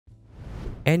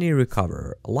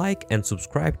AnyRecover, like and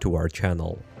subscribe to our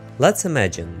channel. Let's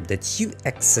imagine that you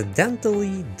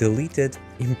accidentally deleted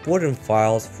important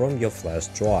files from your flash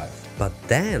drive, but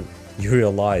then you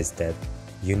realize that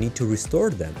you need to restore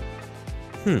them.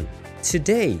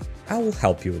 Today I will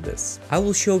help you with this. I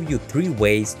will show you 3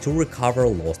 ways to recover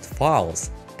lost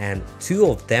files, and 2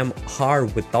 of them are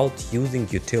without using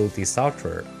utility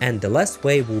software, and the last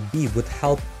way will be with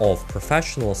help of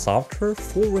professional software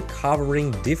for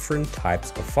recovering different types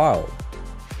of files.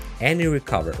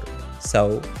 AnyRecover.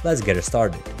 So let's get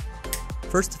started.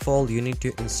 First of all, you need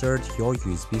to insert your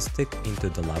USB stick into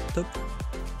the laptop.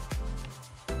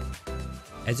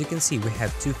 As you can see, we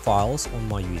have 2 files on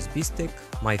my USB stick,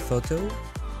 my photo,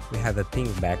 we have a pink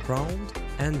background,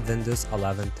 and Windows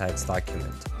 11 text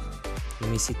document. You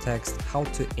may see text how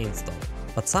to install,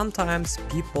 but sometimes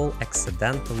people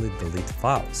accidentally delete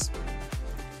files,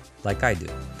 like I do.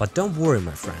 But don't worry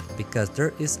my friend, because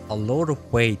there is a lot of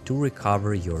ways to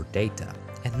recover your data,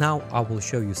 and now I will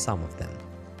show you some of them.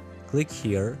 Click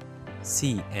here,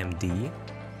 CMD,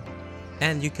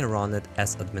 and you can run it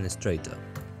as administrator.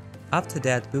 After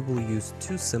that, we will use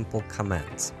 2 simple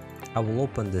commands. I will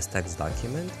open this text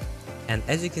document, and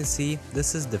as you can see,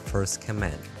 this is the first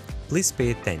command. Please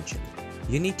pay attention.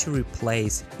 You need to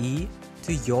replace E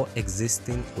to your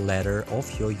existing letter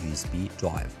of your USB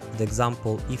drive. For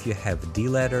example, if you have D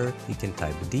letter, you can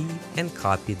type D and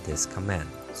copy this command.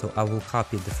 So I will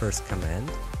copy the first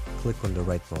command, click on the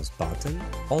right mouse button.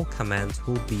 All commands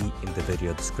will be in the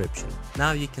video description.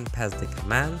 Now you can paste the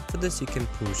command. For this you can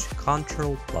push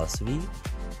Ctrl+V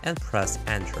and press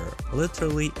enter.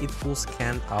 Literally it will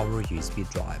scan our USB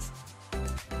drive.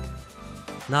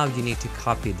 Now you need to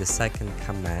copy the second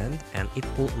command and it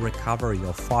will recover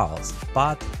your files,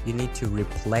 but you need to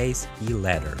replace E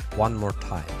letter one more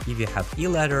time. If you have E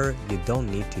letter, you don't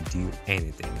need to do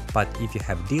anything, but if you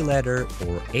have D letter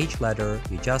or H letter,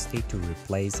 you just need to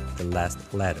replace the last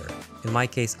letter. In my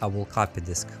case, I will copy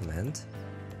this command,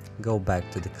 go back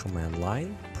to the command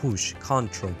line, push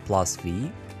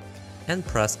Ctrl+V and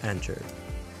press enter.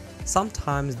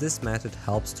 Sometimes this method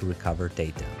helps to recover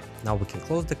data. Now we can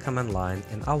close the command line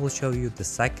and I will show you the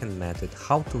second method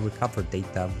how to recover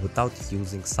data without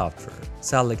using software.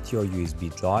 Select your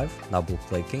USB drive, double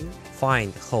clicking,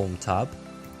 find Home tab,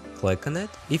 click on it.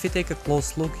 If you take a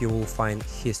close look, you will find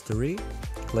History,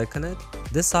 click on it.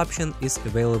 This option is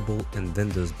available in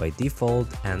Windows by default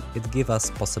and it gives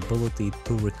us possibility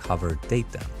to recover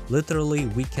data. Literally,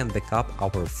 we can backup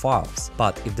our files,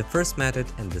 but if the first method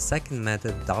and the second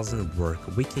method doesn't work,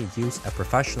 we can use a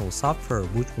professional software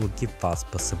which will give us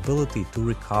possibility to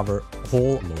recover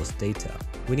all lost data.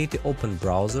 We need to open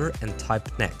browser and type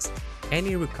next,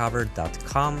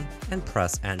 AnyRecover.com and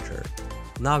press enter.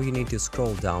 Now you need to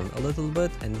scroll down a little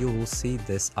bit and you will see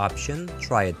this option,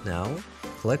 try it now.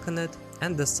 Click on it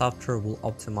and the software will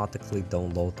automatically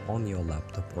download on your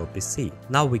laptop or PC.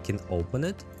 Now we can open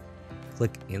it,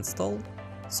 click install.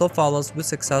 So fellas, we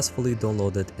successfully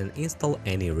downloaded and installed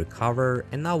AnyRecover,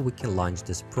 and now we can launch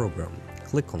this program.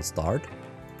 Click on start.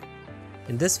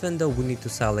 In this window we need to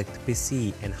select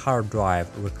PC and hard drive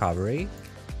recovery.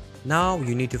 Now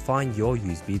you need to find your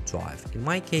USB drive. In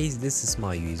my case, this is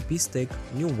my USB stick,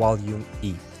 new volume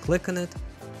E. Click on it.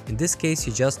 In this case,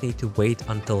 you just need to wait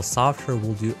until software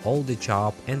will do all the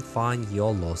job and find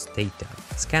your lost data.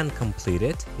 Scan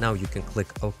completed. Now you can click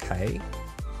OK.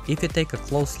 If you take a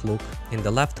close look, in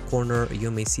the left corner you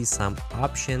may see some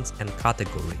options and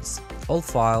categories. All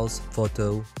files,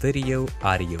 photo, video,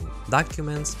 audio,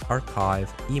 documents,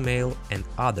 archive, email, and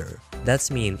other.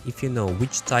 That means if you know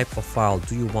which type of file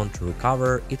do you want to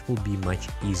recover, it will be much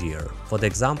easier. For the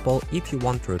example, if you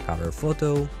want to recover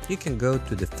photo, you can go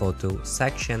to the photo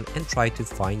section and try to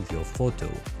find your photo.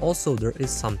 Also, there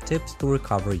is some tips to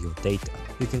recover your data.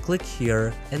 You can click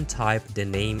here and type the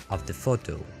name of the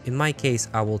photo. In my case,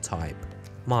 I will type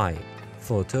my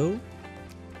photo,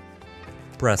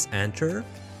 press enter.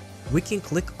 We can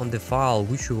click on the file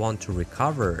which we want to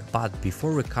recover, but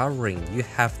before recovering you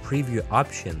have preview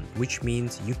option, which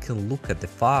means you can look at the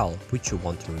file which you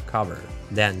want to recover.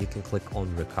 Then you can click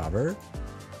on recover,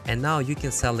 and now you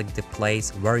can select the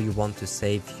place where you want to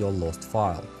save your lost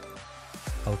file.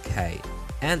 Okay,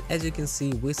 and as you can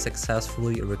see, we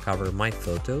successfully recovered my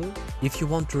photo. If you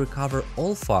want to recover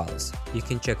all files, you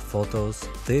can check photos,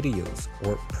 videos,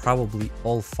 or probably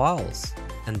all files,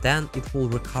 and then it will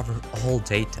recover all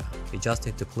data. You just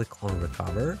need to click on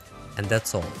recover, and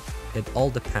that's all. It all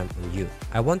depends on you.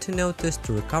 I want to notice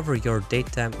to recover your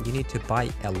data, you need to buy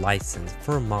a license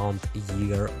for a month,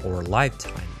 year, or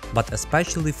lifetime. But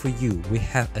especially for you, we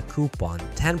have a coupon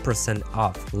 10%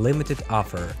 off limited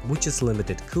offer, which is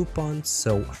limited coupon,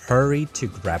 so hurry to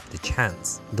grab the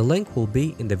chance. The link will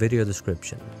be in the video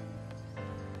description.